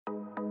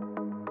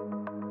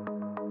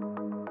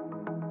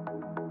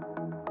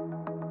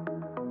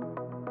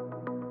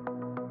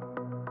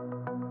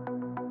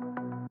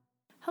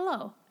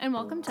Hello, and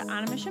welcome to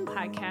On a Mission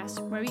Podcast,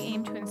 where we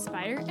aim to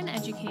inspire and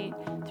educate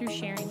through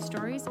sharing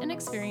stories and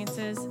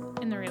experiences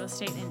in the real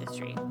estate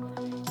industry.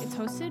 It's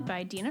hosted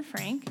by Dina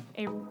Frank,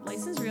 a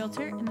licensed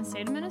realtor in the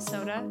state of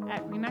Minnesota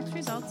at RE/MAX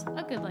Results,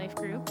 a Good Life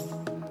Group,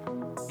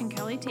 and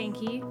Kelly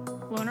Tankey,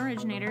 loan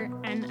originator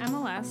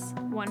NMLS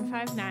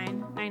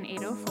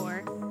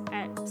 1599804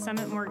 at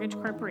Summit Mortgage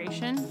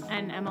Corporation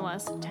and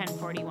NMLS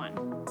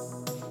 1041.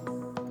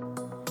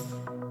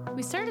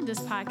 We started this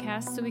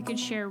podcast so we could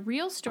share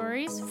real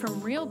stories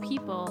from real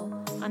people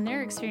on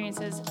their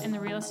experiences in the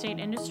real estate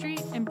industry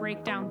and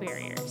break down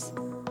barriers.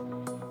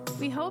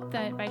 We hope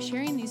that by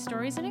sharing these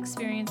stories and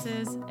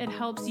experiences, it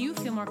helps you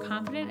feel more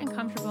confident and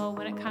comfortable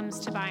when it comes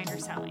to buying or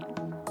selling.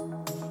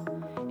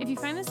 If you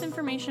find this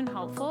information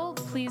helpful,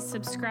 please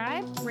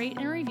subscribe, rate,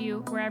 and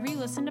review wherever you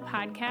listen to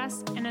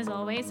podcasts, and as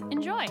always,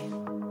 enjoy.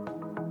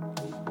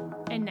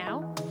 And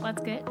now,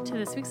 let's get to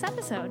this week's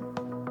episode.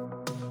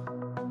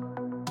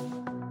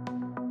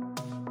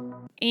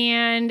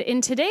 And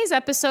in today's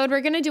episode,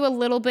 we're going to do a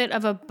little bit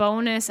of a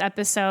bonus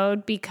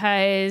episode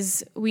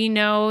because we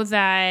know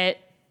that,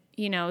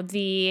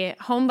 the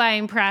home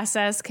buying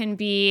process can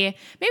be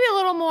maybe a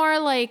little more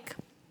like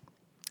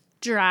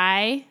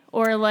dry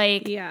or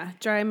like... Yeah,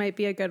 dry might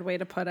be a good way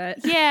to put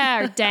it. Yeah,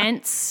 or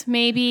dense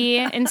maybe.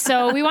 And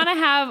so we want to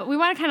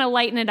kind of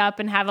lighten it up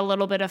and have a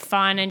little bit of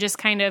fun and just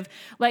kind of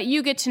let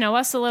you get to know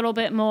us a little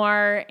bit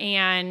more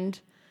and...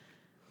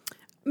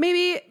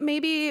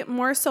 Maybe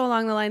more so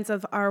along the lines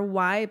of our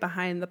why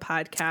behind the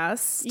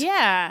podcast.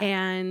 Yeah.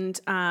 And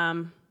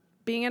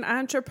being an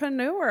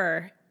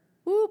entrepreneur.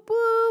 Whoop,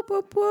 whoop,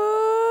 whoop,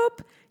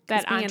 whoop.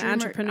 That being an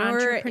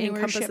entrepreneur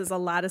encompasses a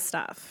lot of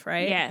stuff,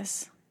 right?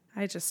 Yes.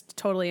 I just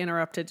totally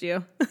interrupted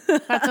you.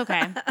 That's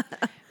okay.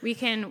 We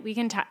can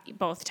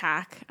both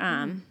talk.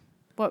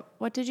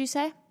 What did you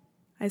say?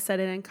 I said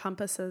it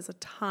encompasses a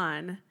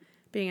ton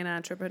being an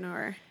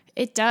entrepreneur.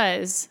 It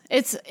does.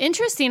 It's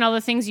interesting, all the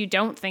things you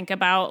don't think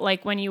about,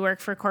 like when you work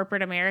for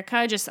corporate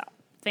America, just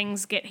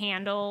things get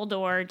handled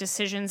or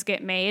decisions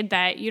get made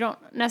that you don't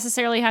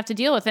necessarily have to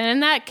deal with.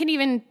 And that can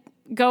even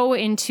go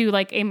into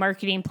like a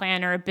marketing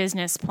plan or a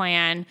business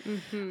plan.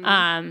 Mm-hmm.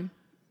 And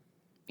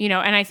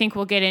I think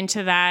we'll get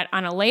into that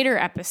on a later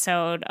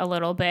episode a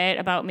little bit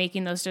about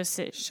making those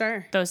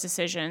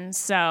decisions.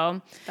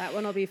 So that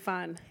one will be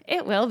fun.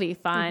 It will be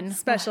fun.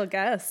 Special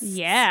guests.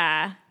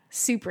 Yeah.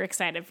 Super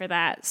excited for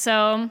that.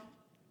 So,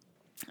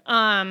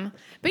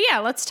 but yeah,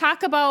 let's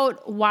talk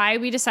about why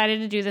we decided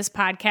to do this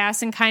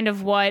podcast and kind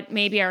of what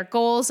maybe our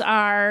goals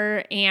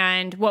are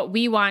and what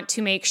we want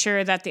to make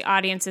sure that the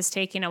audience is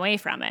taking away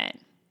from it.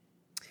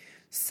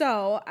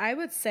 So I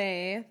would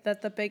say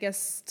that the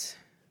biggest,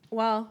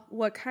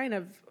 what kind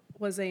of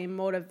was a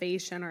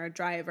motivation or a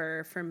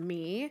driver for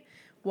me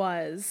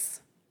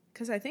was,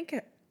 because I think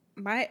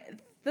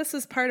this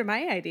was part of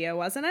my idea,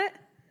 wasn't it?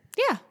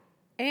 Yeah.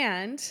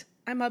 And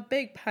I'm a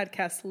big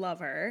podcast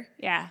lover.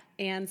 Yeah.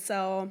 And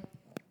so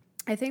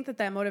I think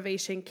that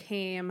motivation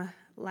came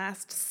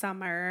last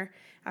summer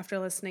after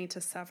listening to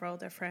several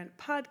different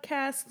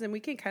podcasts, and we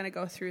can kind of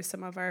go through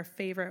some of our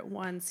favorite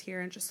ones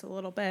here in just a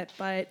little bit.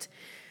 But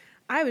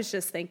I was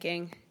just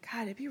thinking,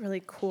 God, it'd be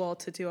really cool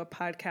to do a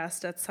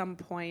podcast at some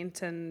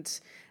point, and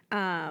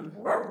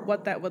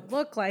what that would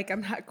look like, I'm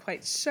not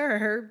quite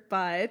sure,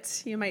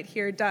 but you might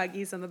hear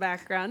doggies in the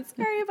background.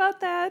 Sorry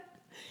about that.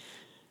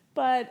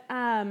 But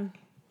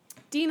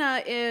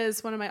Dina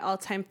is one of my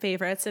all-time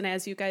favorites, and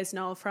as you guys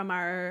know from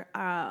our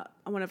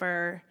one of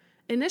our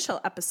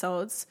initial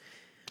episodes,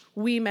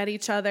 we met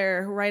each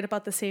other right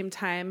about the same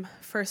time,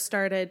 first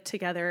started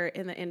together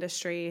in the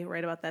industry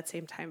right about that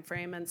same time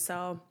frame, and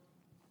so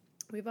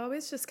we've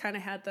always just kind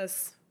of had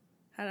this,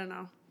 I don't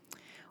know.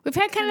 We've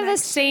had kind of the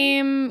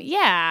same,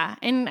 yeah,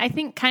 and I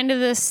think kind of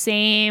the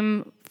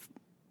same,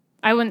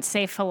 I wouldn't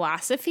say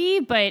philosophy,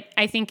 but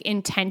I think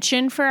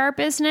intention for our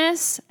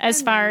business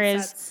as far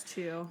as,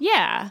 too.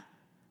 Yeah.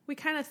 We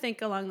kind of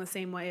think along the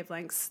same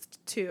wavelengths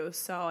too.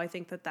 So I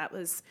think that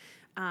was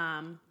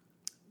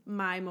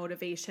my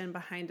motivation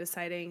behind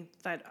deciding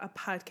that a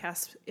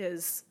podcast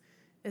is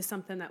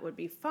something that would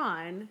be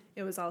fun.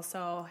 It was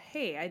also,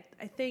 hey,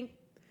 I think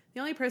the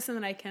only person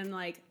that I can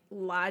like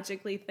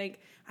logically think,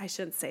 I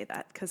shouldn't say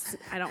that because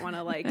I don't want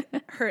to like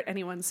hurt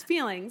anyone's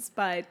feelings,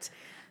 but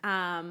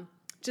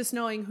just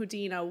knowing who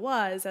Dina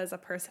was as a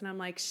person, I'm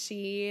like,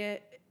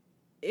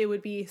 it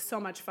would be so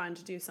much fun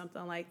to do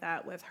something like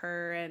that with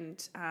her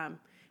and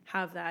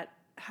have that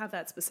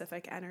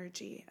specific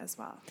energy as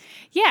well.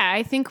 Yeah,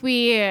 I think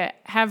we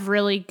have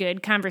really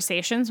good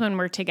conversations when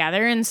we're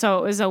together. And so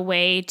it was a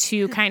way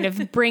to kind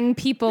of bring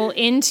people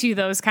into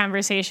those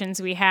conversations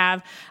we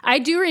have. I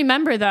do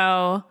remember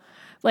though,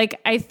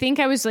 like, I think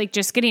I was like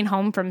just getting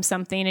home from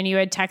something and you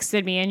had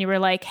texted me and you were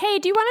like, hey,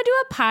 do you want to do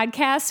a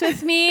podcast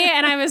with me?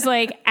 And I was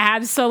like,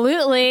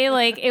 absolutely.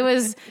 Like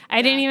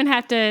I didn't even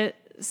have to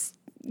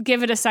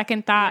give it a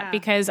second thought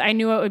because I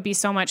knew it would be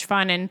so much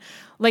fun. And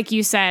like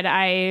you said,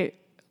 I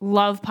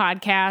love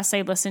podcasts.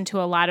 I listen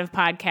to a lot of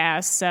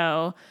podcasts.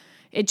 So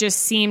it just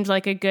seemed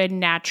like a good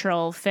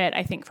natural fit,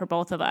 I think, for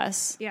both of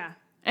us. Yeah.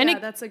 And yeah,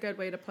 that's a good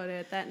way to put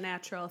it, that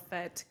natural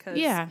fit. Because,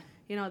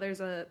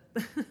 there's a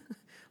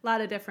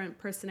lot of different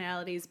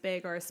personalities,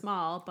 big or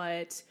small,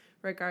 but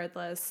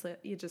regardless,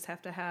 you just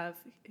have to have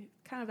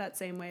kind of that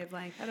same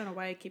wavelength. I don't know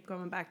why I keep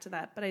going back to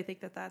that, but I think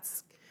that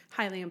that's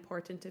highly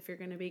important if you're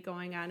going to be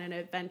going on an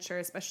adventure,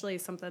 especially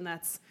something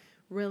that's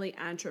really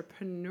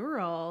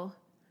entrepreneurial.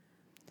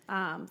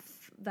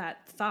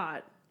 That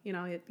thought,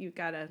 you've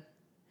got to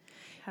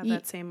have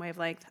that same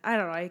wavelength. I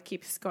don't know. I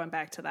keep going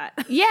back to that.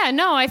 Yeah,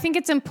 no, I think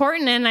it's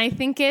important. And I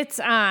think it's,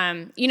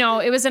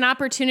 it was an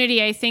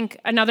opportunity. I think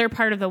another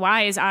part of the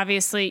why is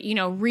obviously,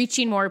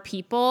 reaching more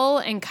people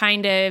and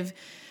kind of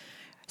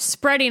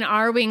spreading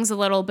our wings a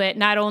little bit,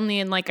 not only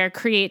in like our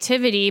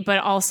creativity, but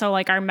also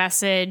like our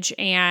message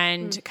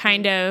and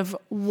kind of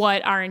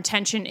what our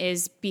intention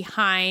is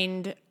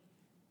behind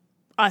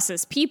us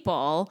as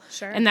people.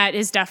 Sure. And that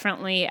is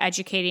definitely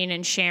educating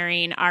and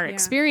sharing our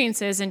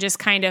experiences and just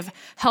kind of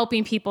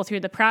helping people through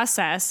the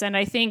process. And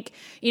I think,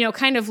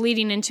 kind of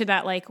leading into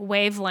that like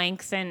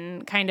wavelength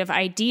and kind of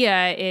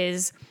idea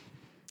is,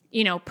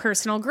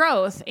 personal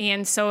growth.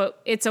 And so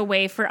it's a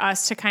way for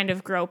us to kind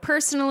of grow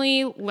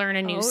personally, learn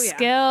a new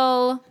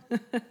skill,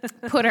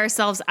 put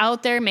ourselves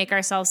out there, make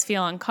ourselves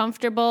feel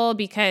uncomfortable,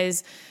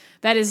 because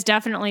that is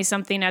definitely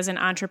something as an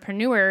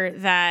entrepreneur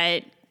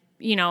that,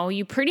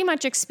 you pretty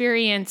much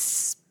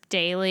experience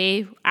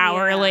daily,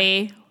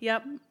 hourly,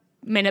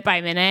 minute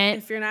by minute.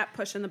 If you're not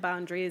pushing the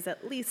boundaries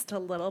at least a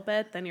little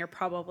bit, then you're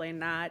probably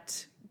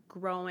not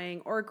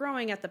growing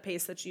at the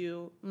pace that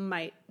you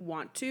might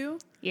want to.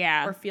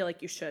 Yeah. Or feel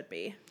like you should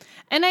be.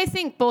 And I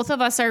think both of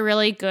us are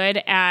really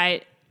good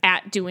at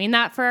doing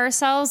that for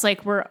ourselves.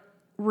 Like we're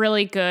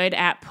really good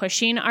at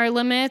pushing our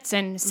limits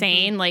and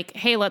saying like,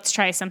 hey, let's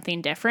try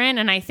something different.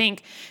 And I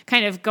think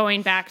kind of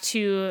going back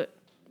to,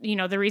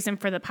 the reason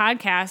for the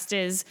podcast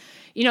is,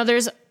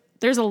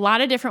 there's a lot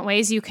of different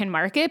ways you can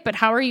market, but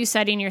how are you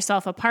setting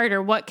yourself apart,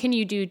 or what can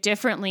you do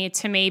differently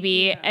to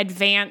maybe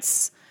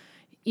advance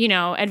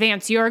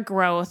your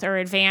growth or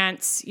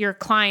advance your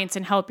clients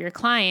and help your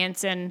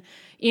clients. And,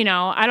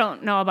 I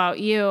don't know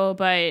about you,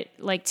 but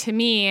like to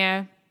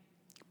me,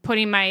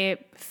 putting my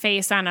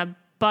face on a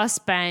bus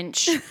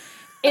bench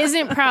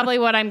isn't probably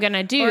what I'm going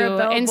to do. Or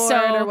a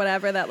billboard or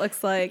whatever that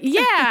looks like.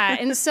 Yeah.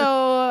 And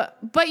so,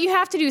 but you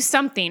have to do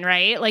something,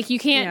 right? Like you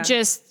can't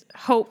just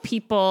hope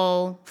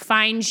people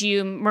find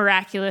you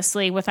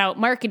miraculously without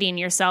marketing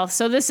yourself.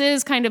 So this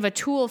is kind of a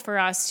tool for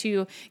us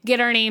to get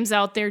our names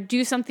out there,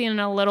 do something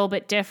a little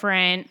bit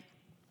different.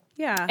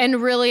 Yeah.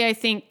 And really, I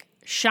think,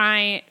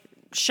 shine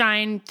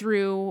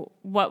through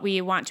what we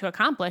want to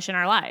accomplish in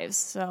our lives.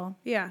 So,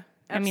 yeah.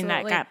 Absolutely. I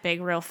mean, that got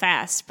big real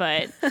fast,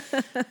 but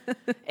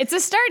it's a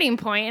starting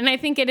point. And I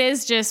think it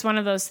is just one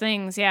of those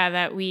things,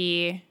 that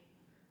we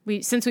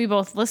since we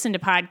both listened to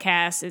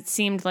podcasts, it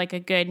seemed like a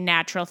good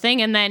natural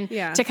thing. And then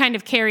to kind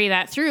of carry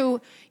that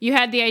through, you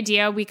had the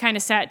idea, we kind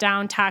of sat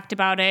down, talked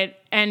about it,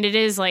 and it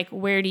is like,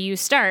 where do you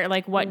start?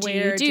 Like, what do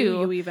you do? Where do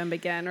you even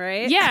begin,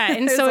 right? Yeah.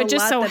 And so it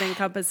just that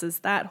encompasses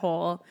that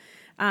whole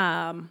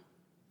planning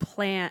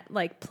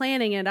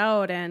it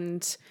out,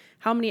 and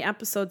how many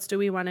episodes do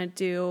we want to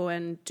do,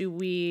 and do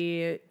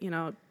we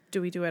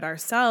do it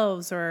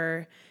ourselves,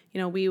 or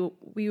we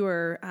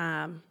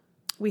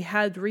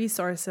had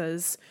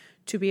resources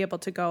to be able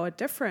to go a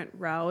different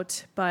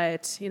route,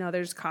 but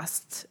there's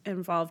costs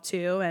involved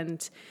too,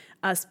 and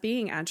us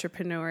being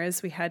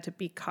entrepreneurs, we had to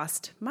be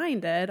cost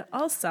minded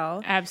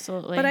also.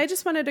 Absolutely. But I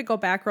just wanted to go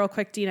back real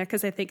quick, Dina,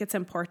 because I think it's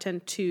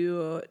important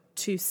to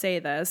say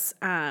this,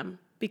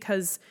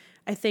 because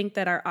I think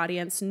that our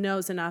audience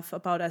knows enough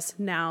about us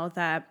now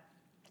that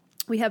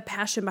we have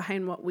passion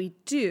behind what we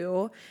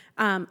do,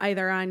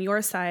 either on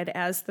your side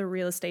as the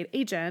real estate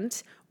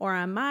agent or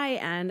on my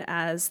end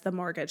as the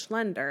mortgage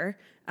lender.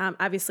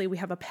 Obviously, we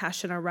have a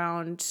passion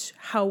around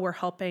how we're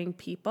helping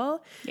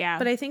people. Yeah.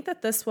 But I think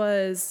that this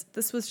was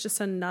just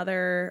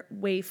another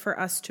way for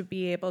us to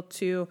be able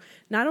to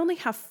not only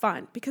have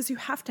fun, because you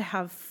have to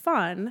have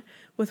fun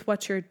with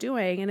what you're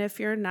doing. And if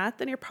you're not,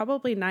 then you're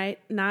probably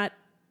not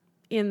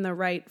in the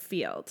right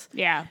field.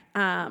 Yeah.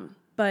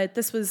 But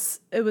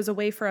it was a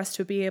way for us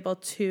to be able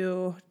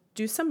to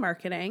do some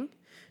marketing,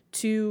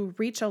 to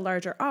reach a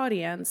larger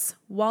audience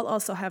while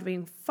also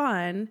having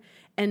fun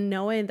and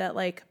knowing that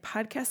like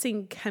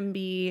podcasting can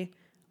be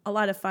a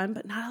lot of fun,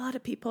 but not a lot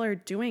of people are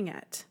doing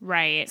it.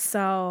 Right.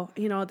 So,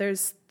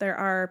 there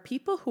are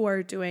people who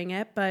are doing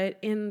it, but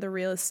in the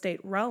real estate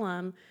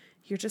realm,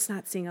 you're just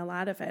not seeing a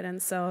lot of it.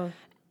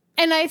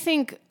 And I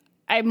think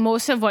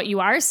most of what you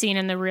are seeing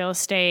in the real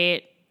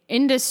estate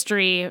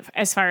industry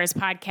as far as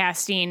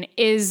podcasting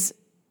is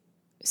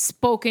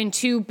spoken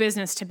to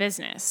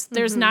business.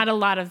 There's not a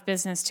lot of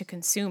business to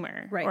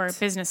consumer or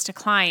business to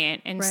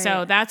client. And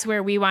so that's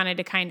where we wanted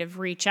to kind of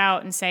reach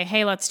out and say,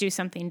 hey, let's do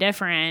something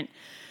different.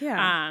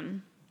 Yeah.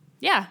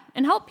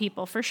 And help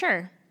people for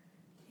sure.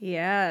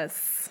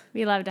 Yes.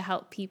 We love to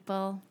help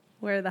people.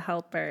 We're the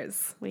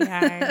helpers. We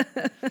are.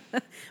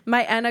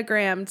 My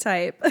Enneagram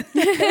type.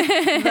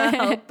 The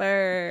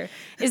helper.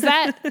 Is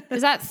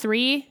that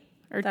 3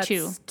 or That's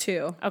 2?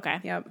 2. Okay.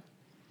 Yep.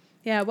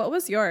 Yeah. What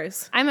was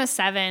yours? I'm a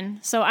 7.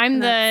 So I'm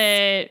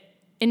the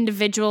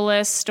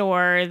individualist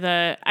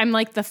I'm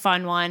like the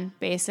fun one,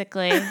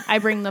 basically. I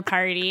bring the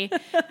party.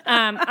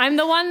 I'm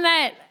the one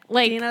that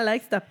like, Dina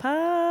likes the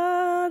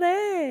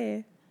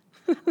party.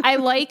 I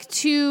like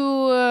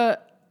to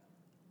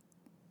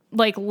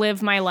like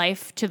live my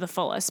life to the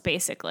fullest,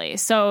 basically.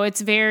 So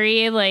it's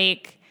very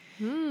like,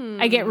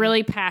 I get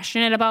really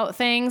passionate about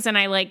things and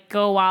I like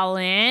go all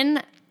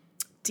in.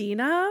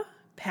 Dina,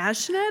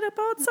 passionate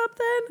about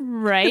something?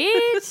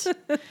 Right?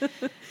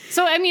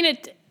 So, I mean,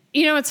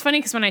 it's funny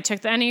because when I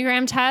took the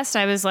Enneagram test,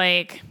 I was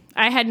like,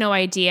 I had no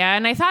idea.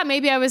 And I thought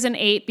maybe I was an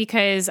 8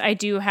 because I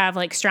do have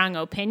like strong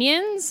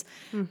opinions,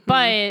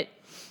 and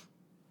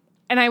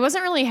I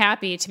wasn't really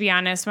happy, to be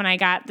honest, when I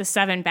got the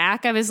 7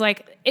 back. I was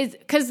like,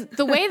 because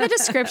the way the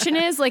description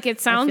is, like,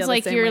 it sounds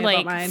like you're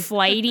like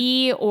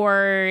flighty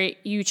or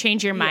you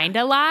change your mind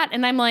a lot.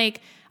 And I'm like,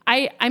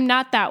 I'm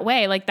not that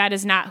way. Like, that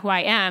is not who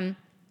I am.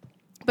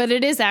 But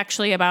it is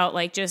actually about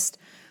like just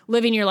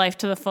living your life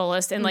to the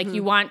fullest. And like,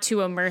 you want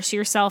to immerse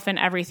yourself in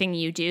everything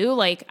you do.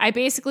 Like, I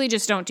basically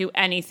just don't do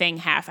anything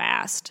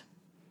half-assed.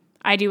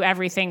 I do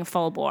everything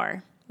full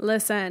bore.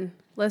 Listen,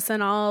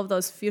 all of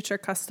those future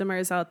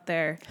customers out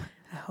there.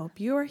 I hope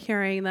you are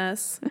hearing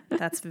this.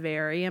 That's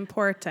very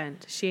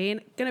important. She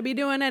ain't going to be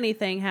doing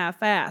anything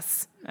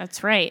half-ass.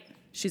 That's right.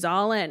 She's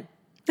all in.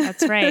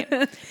 That's right.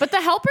 But the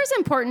helper's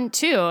important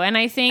too. And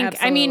I think,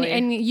 Absolutely. I mean,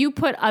 and you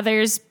put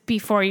others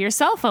before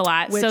yourself a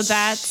lot. Which, so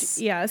that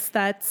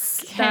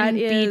can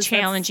be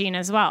challenging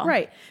as well.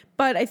 Right.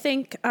 But I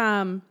think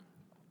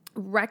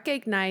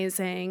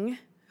recognizing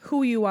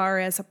who you are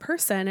as a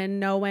person and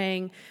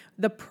knowing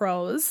the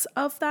pros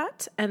of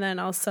that, and then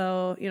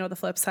also, the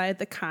flip side,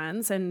 the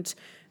cons, and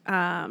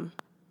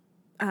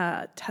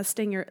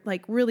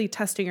really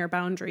testing your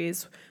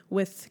boundaries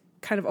with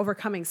kind of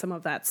overcoming some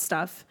of that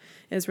stuff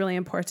is really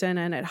important.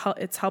 And it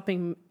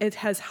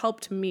has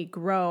helped me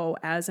grow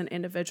as an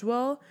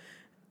individual,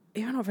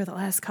 even over the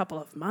last couple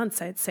of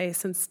months, I'd say,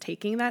 since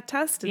taking that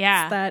test. It's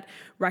that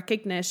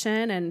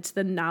recognition and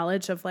the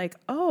knowledge of like,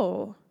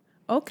 oh,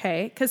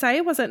 okay. Because I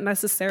wasn't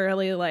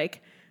necessarily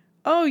like,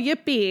 oh,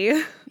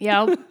 yippee.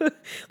 Yep.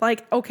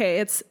 Like, okay,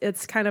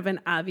 it's kind of an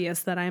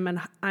obvious that I'm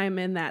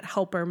in that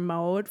helper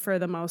mode for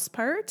the most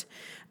part.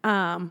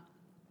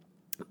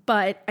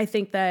 But I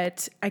think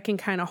that I can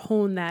kind of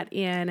hone that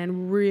in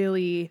and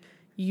really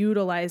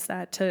utilize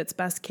that to its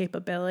best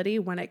capability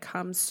when it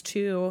comes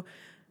to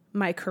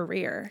my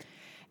career.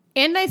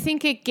 And I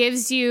think it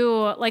gives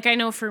you, like, I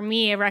know for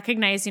me,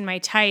 recognizing my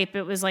type,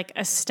 it was like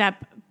a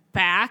step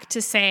back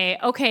to say,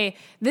 okay,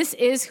 this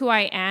is who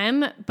I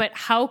am, but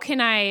how can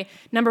I,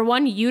 number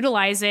one,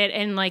 utilize it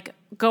and like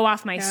go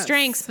off my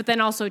strengths, but then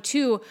also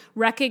 2,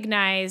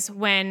 recognize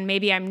when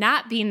maybe I'm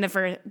not being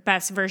the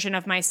best version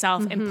of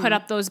myself and put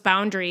up those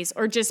boundaries,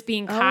 or just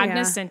being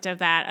cognizant of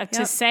that,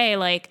 to say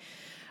like,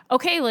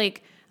 okay,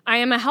 like I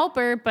am a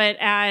helper, but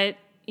at,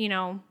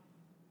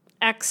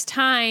 X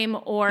time,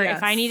 or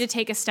if I need to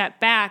take a step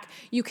back,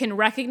 you can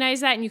recognize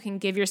that and you can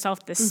give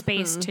yourself the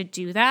space to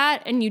do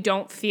that, and you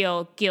don't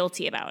feel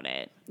guilty about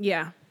it.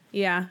 Yeah.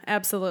 Yeah,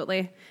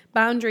 absolutely.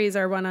 Boundaries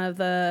are one of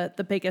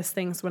the biggest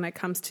things when it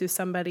comes to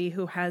somebody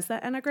who has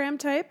that Enneagram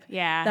type,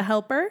 the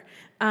helper.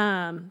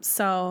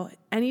 So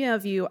any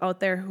of you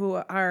out there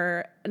who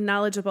are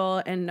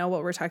knowledgeable and know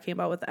what we're talking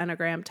about with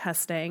Enneagram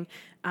testing,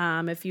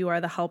 if you are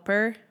the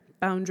helper,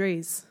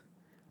 boundaries.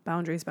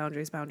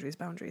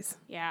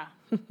 Yeah.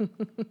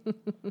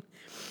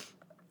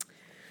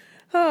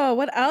 Oh,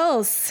 what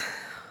else?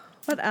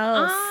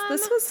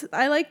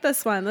 I like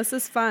this one. This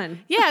is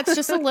fun. Yeah, it's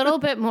just a little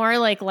bit more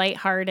like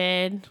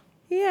lighthearted.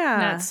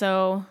 Yeah.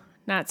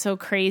 Not so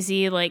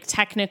crazy, like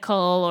technical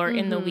or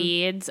in the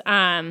weeds.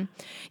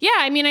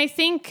 I mean, I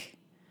think,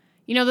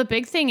 the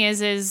big thing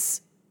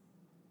is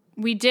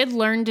we did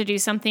learn to do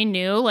something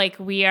new. Like,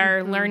 we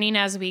are learning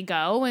as we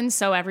go. And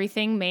so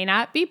everything may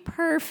not be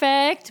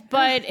perfect,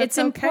 but it's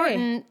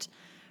important,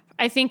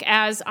 I think,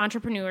 as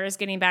entrepreneurs,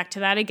 getting back to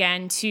that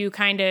again, to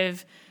kind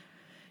of,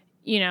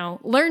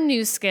 learn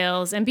new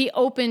skills and be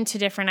open to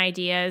different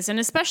ideas. And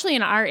especially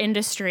in our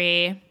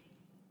industry,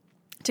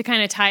 to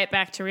kind of tie it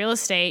back to real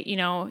estate,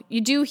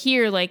 you do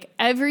hear like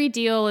every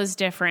deal is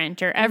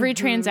different, or every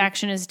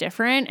transaction is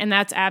different. And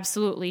that's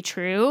absolutely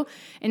true.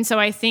 And so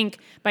I think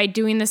by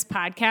doing this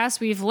podcast,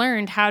 we've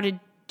learned how to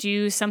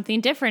do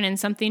something different and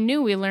something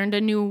new. We learned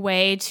a new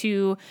way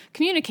to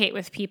communicate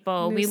with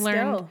people.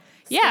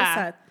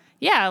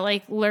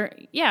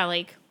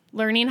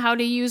 Learning how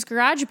to use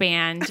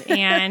GarageBand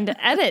and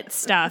edit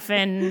stuff.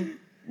 And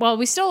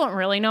we still don't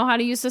really know how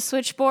to use the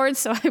switchboard,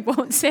 so I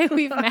won't say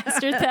we've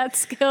mastered that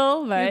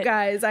skill. But you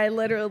guys, I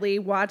literally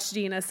watched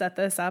Gina set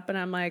this up, and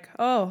I'm like,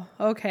 oh,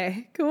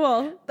 okay,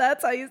 cool.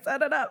 That's how you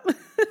set it up.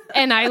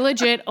 And I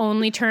legit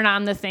only turn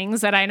on the things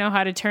that I know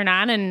how to turn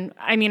on. And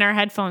I mean, our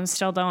headphones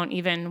still don't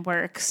even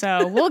work.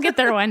 So we'll get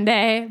there one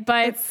day.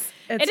 But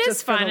It's it is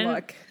just for fun. the And,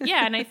 look.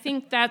 yeah. And I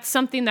think that's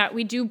something that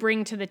we do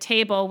bring to the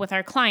table with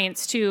our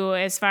clients too,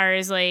 as far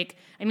as like,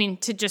 I mean,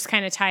 to just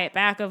kind of tie it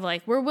back of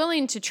like, we're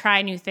willing to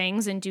try new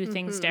things and do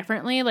things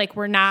differently. Like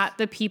we're not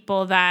the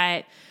people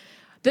that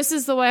this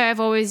is the way I've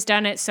always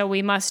done it, so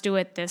we must do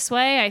it this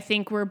way. I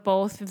think we're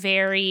both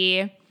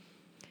very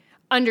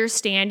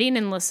understanding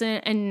and listen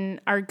and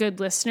are good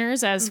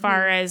listeners as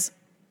far as,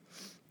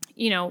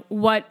 you know,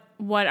 what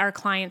our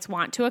clients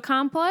want to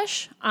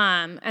accomplish.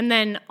 And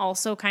then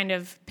also kind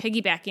of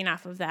piggybacking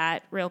off of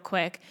that real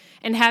quick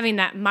and having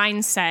that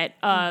mindset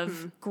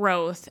of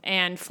growth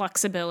and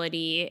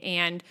flexibility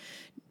and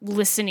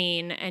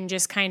listening and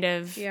just kind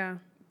of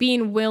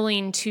being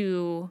willing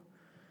to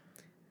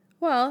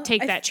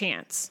take that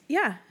chance.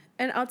 Yeah.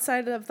 And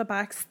outside of the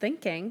box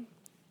thinking,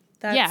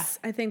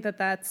 I think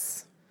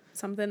that's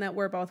something that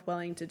we're both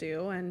willing to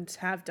do and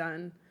have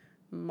done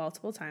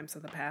multiple times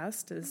in the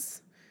past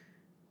is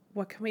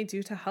what can we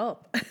do to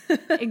help?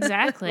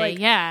 Exactly. Like,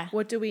 yeah.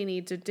 What do we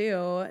need to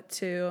do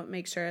to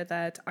make sure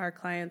that our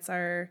clients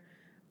are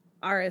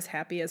as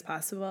happy as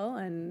possible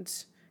and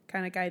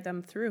kind of guide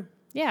them through?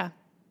 Yeah.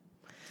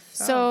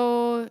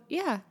 So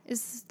yeah.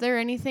 Is there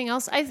anything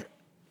else?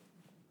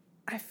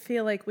 I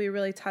feel like we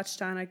really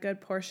touched on a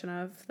good portion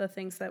of the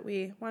things that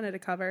we wanted to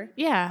cover.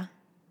 Yeah.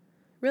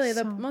 Really,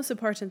 the most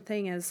important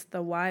thing is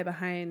the why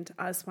behind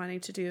us wanting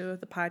to do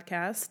the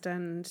podcast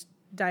and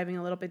diving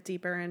a little bit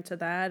deeper into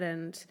that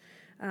and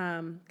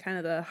kind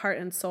of the heart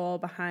and soul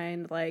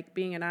behind like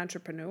being an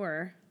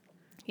entrepreneur.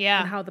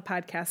 Yeah. And how the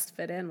podcast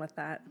fit in with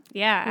that.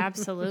 Yeah,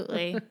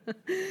 absolutely.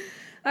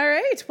 All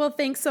right. Well,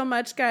 thanks so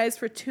much, guys,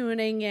 for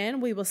tuning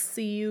in. We will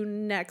see you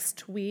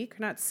next week.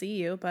 Not see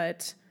you,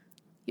 but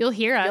You'll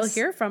hear us.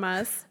 you'll hear from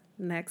us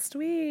next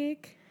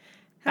week.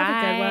 Have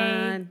a good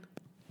one.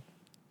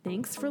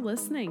 Thanks for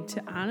listening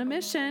to On a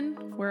Mission,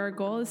 where our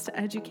goal is to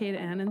educate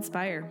and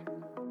inspire.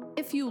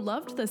 If you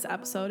loved this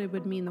episode, it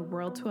would mean the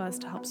world to us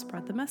to help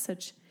spread the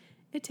message.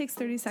 It takes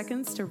 30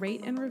 seconds to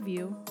rate and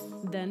review,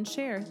 then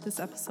share this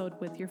episode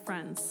with your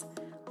friends.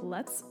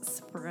 Let's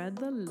spread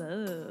the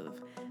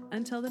love.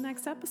 Until the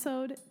next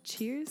episode,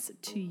 cheers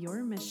to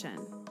your mission.